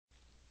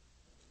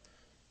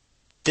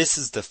This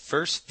is the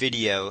first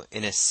video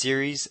in a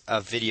series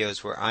of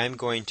videos where I'm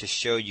going to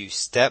show you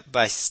step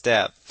by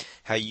step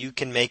how you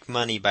can make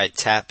money by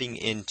tapping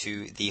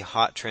into the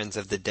hot trends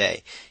of the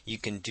day. You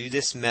can do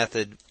this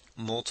method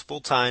multiple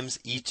times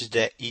each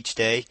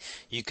day.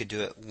 You could do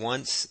it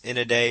once in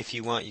a day if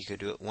you want. You could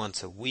do it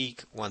once a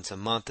week, once a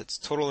month. It's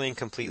totally and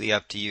completely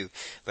up to you.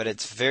 But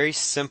it's very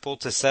simple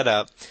to set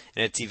up,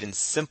 and it's even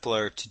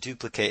simpler to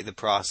duplicate the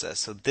process.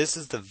 So this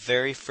is the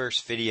very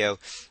first video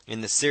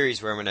in the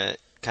series where I'm going to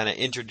kind of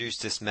introduce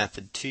this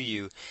method to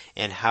you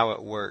and how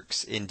it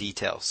works in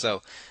detail.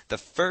 So the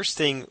first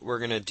thing we're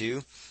going to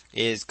do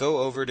is go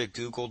over to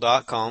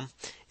google.com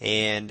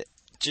and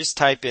just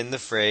type in the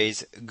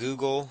phrase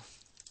Google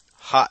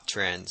Hot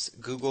Trends.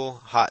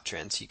 Google Hot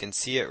Trends. You can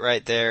see it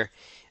right there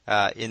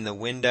in the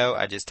window.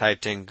 I just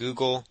typed in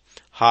Google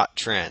Hot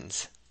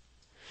Trends.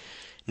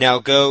 Now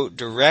go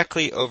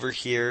directly over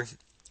here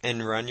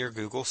and run your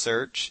Google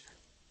search.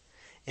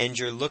 And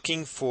you're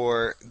looking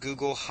for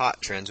Google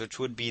Hot Trends, which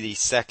would be the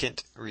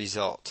second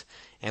result.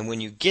 And when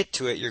you get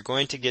to it, you're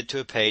going to get to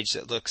a page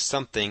that looks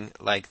something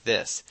like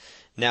this.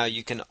 Now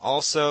you can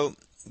also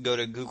go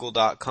to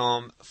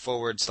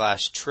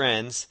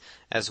google.com/trends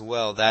as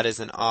well. That is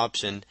an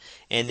option.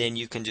 And then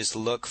you can just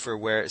look for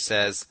where it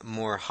says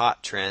more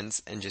hot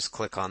trends and just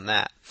click on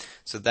that.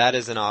 So that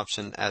is an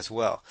option as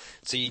well.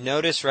 So you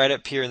notice right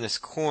up here in this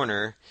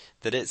corner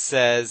that it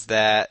says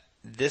that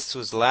this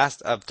was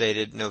last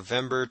updated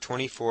November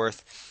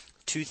 24th,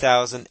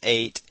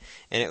 2008,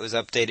 and it was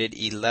updated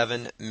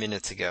 11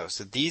 minutes ago.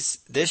 So this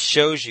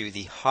shows you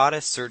the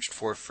hottest searched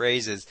for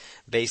phrases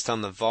based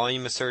on the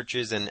volume of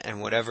searches and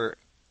whatever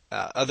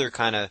other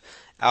kind of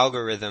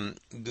algorithm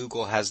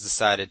Google has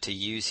decided to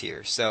use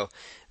here. So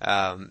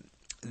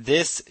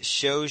this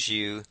shows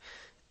you,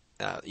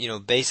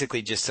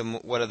 basically just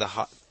what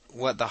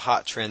the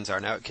hot trends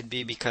are. Now it could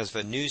be because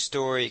of a news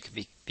story, it could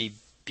be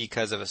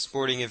because of a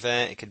sporting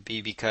event, it could be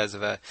because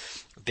of a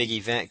big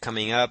event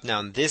coming up.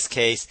 Now in this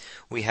case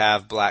we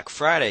have Black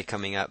Friday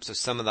coming up, so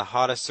some of the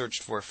hottest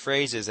searched for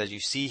phrases as you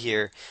see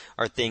here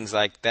are things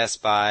like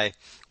Best Buy,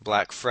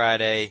 Black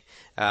Friday.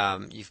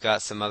 You've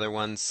got some other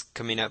ones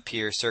coming up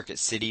here, Circuit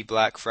City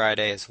Black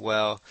Friday as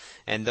well,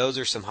 and those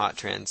are some hot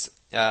trends.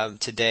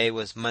 Today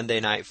was Monday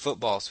Night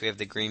Football, so we have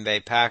the Green Bay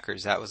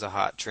Packers. That was a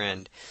hot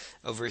trend.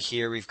 Over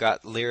here we've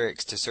got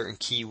lyrics to certain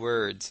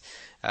keywords.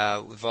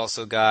 We've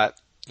also got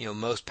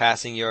most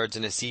passing yards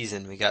in a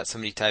season. We got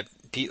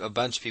a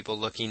bunch of people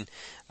looking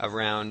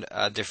around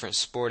different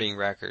sporting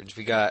records.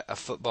 We got a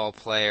football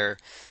player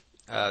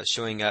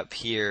showing up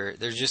here.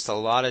 There's just a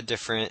lot of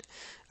different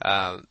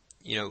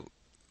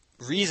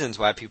reasons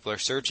why people are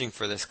searching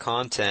for this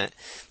content,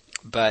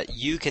 but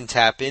you can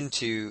tap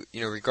into,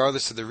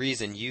 regardless of the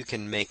reason, you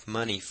can make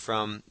money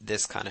from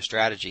this kind of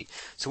strategy.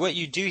 So what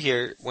you do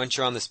here once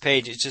you're on this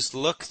page is just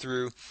look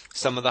through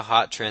some of the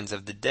hot trends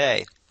of the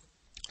day.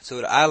 So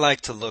what I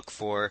like to look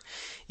for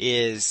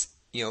is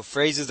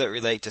phrases that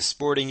relate to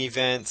sporting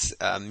events,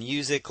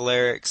 music,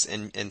 lyrics,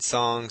 and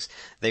songs.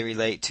 They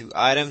relate to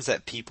items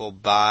that people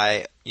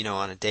buy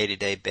on a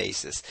day-to-day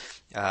basis.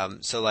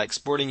 So like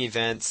sporting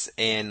events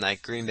and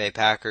like Green Bay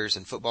Packers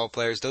and football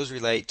players, those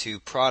relate to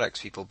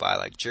products people buy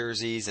like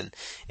jerseys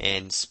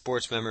and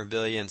sports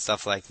memorabilia and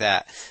stuff like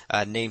that.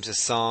 Names of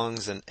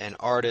songs and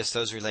artists,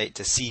 those relate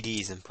to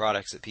CDs and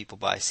products that people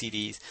buy,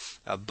 CDs.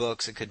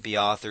 Books, it could be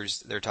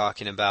authors they're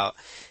talking about.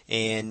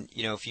 And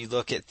if you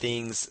look at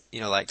things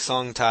like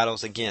song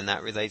titles, again,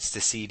 that relates to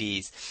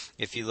CDs.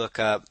 If you look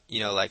up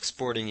like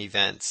sporting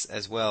events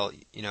as well,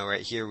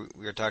 right here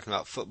we were talking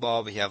about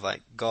football, but you have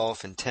like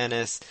golf and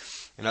tennis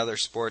and other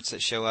sports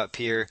that show up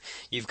here.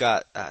 You've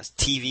got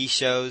TV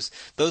shows.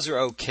 Those are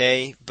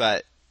okay,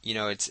 but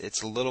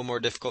it's a little more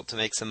difficult to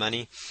make some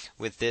money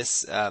with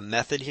this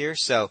method here.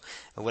 So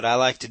what I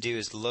like to do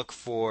is look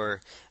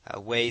for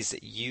ways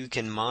that you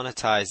can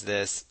monetize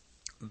this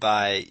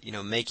by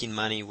making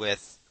money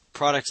with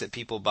products that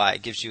people buy.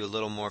 It gives you a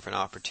little more of an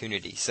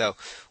opportunity. So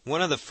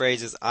one of the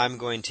phrases I'm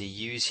going to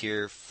use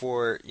here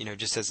for,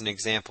 just as an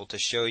example to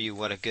show you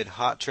what a good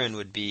hot trend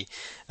would be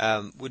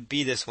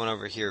this one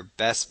over here,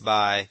 Best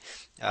Buy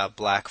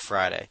Black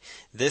Friday.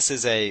 This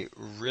is a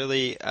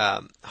really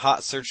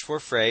hot search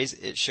for phrase.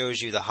 It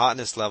shows you the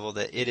hotness level,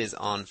 that it is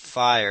on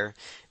fire,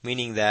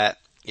 meaning that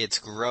it's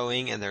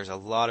growing and there's a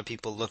lot of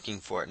people looking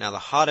for it. Now the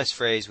hottest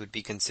phrase would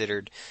be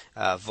considered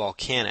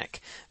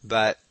volcanic,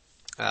 but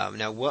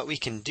now what we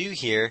can do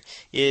here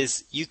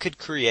is you could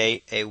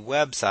create a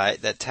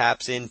website that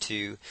taps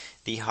into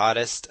the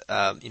hottest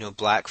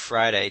Black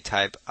Friday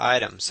type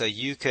item. So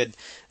you could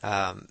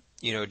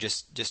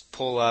just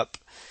pull up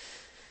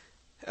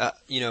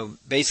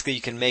basically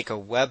you can make a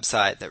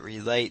website that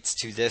relates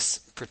to this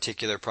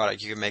particular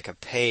product. You can make a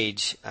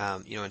page,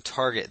 and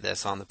target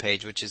this on the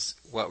page, which is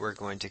what we're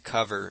going to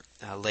cover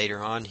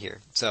later on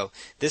here. So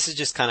this is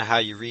just kind of how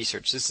you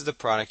research. This is the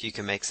product you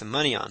can make some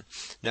money on.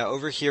 Now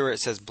over here where it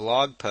says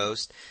blog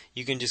post,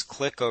 you can just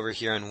click over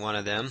here on one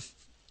of them,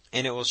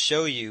 and it will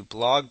show you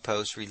blog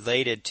posts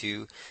related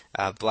to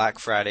Black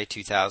Friday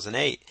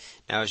 2008.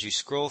 Now as you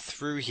scroll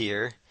through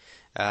here,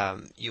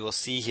 you will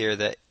see here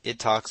that it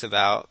talks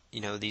about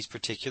these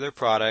particular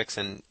products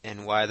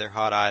and why they're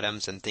hot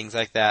items and things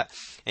like that,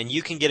 and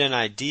you can get an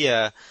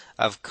idea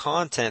of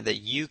content that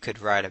you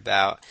could write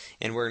about,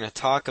 and we're going to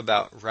talk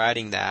about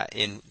writing that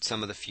in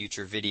some of the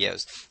future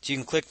videos. So you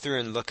can click through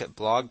and look at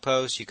blog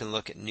posts, you can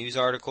look at news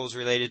articles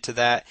related to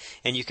that,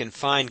 and you can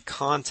find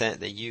content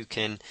that you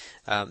can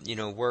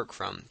work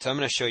from. So I'm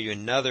going to show you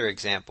another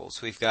example.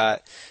 So we've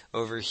got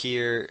over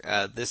here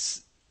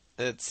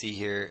let's see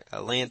here,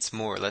 Lance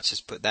Moore. Let's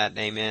just put that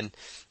name in.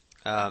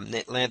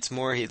 Lance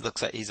Moore, he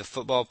looks like he's a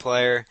football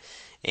player,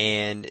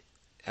 and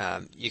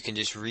you can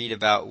just read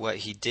about what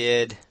he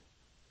did.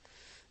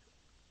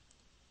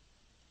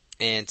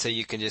 And so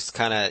you can just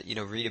kind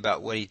of, read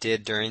about what he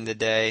did during the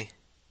day.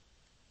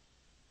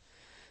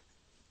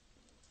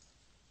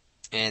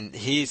 And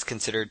he's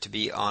considered to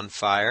be on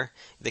fire.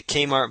 The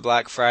Kmart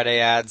Black Friday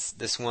ads,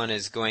 this one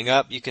is going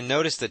up. You can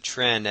notice the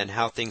trend and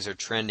how things are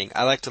trending.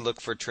 I like to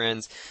look for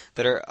trends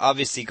that are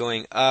obviously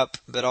going up,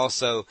 but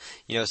also,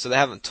 so they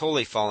haven't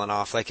totally fallen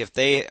off. Like if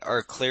they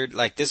are cleared,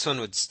 like this one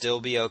would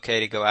still be okay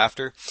to go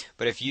after.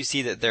 But if you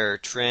see that their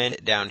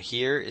trend down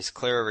here is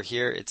clear over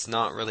here, it's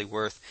not really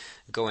worth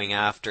going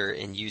after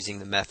and using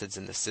the methods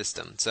in the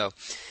system. So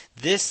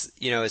this,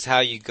 is how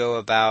you go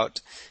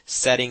about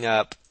setting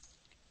up,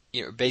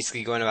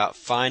 basically going about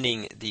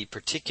finding the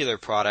particular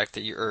product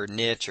that or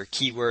niche or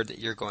keyword that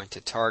you're going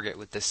to target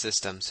with this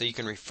system. So you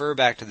can refer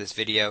back to this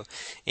video,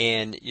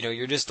 and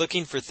you're just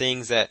looking for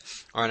things that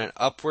are on an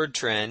upward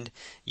trend.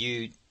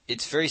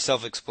 It's very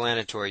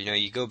self-explanatory.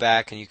 You go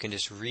back and you can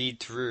just read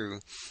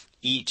through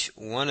each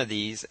one of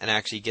these and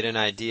actually get an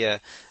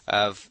idea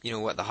of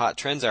what the hot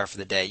trends are for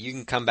the day. You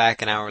can come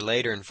back an hour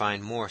later and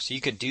find more. So you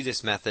could do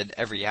this method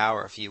every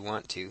hour if you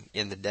want to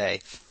in the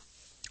day.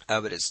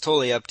 But it's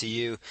totally up to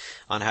you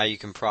on how you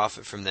can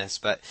profit from this.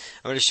 But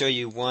I'm going to show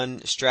you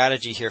one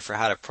strategy here for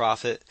how to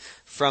profit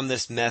from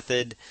this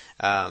method.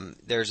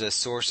 There's a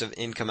source of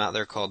income out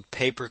there called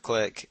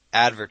pay-per-click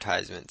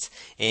advertisements,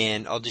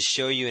 and I'll just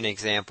show you an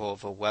example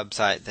of a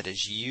website that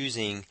is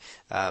using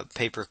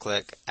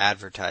pay-per-click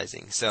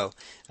advertising. So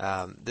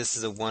this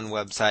is one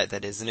website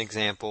that is an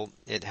example.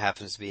 It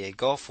happens to be a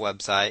golf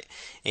website,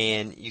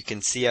 and you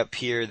can see up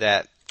here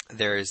that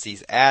there's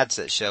these ads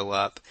that show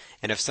up,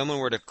 and if someone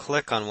were to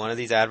click on one of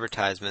these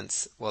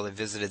advertisements while they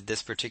visited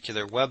this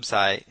particular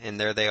website, and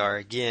there they are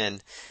again,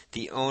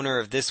 the owner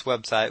of this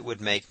website would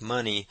make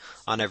money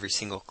on every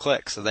single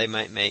click. So they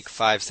might make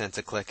 5 cents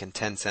a click and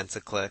 10 cents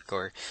a click,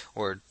 or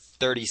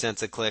 30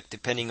 cents a click,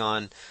 depending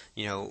on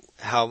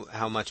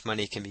how much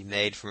money can be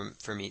made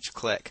from each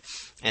click.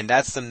 And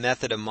that's the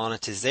method of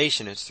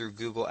monetization. It's through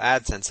Google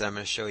AdSense that I'm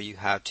going to show you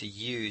how to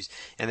use,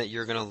 and that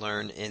you're going to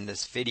learn in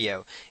this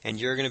video. And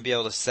you're going to be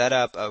able to set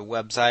up a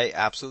website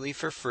absolutely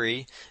for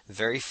free,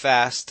 very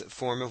fast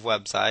form of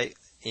website,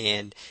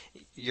 and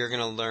you're going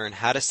to learn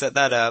how to set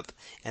that up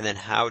and then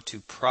how to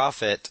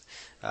profit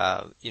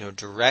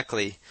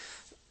directly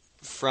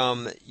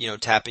from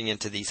tapping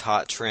into these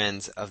hot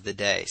trends of the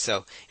day.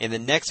 So in the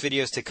next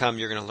videos to come,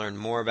 you're going to learn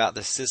more about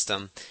the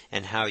system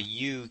and how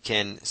you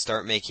can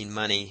start making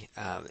money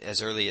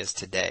as early as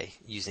today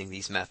using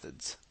these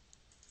methods.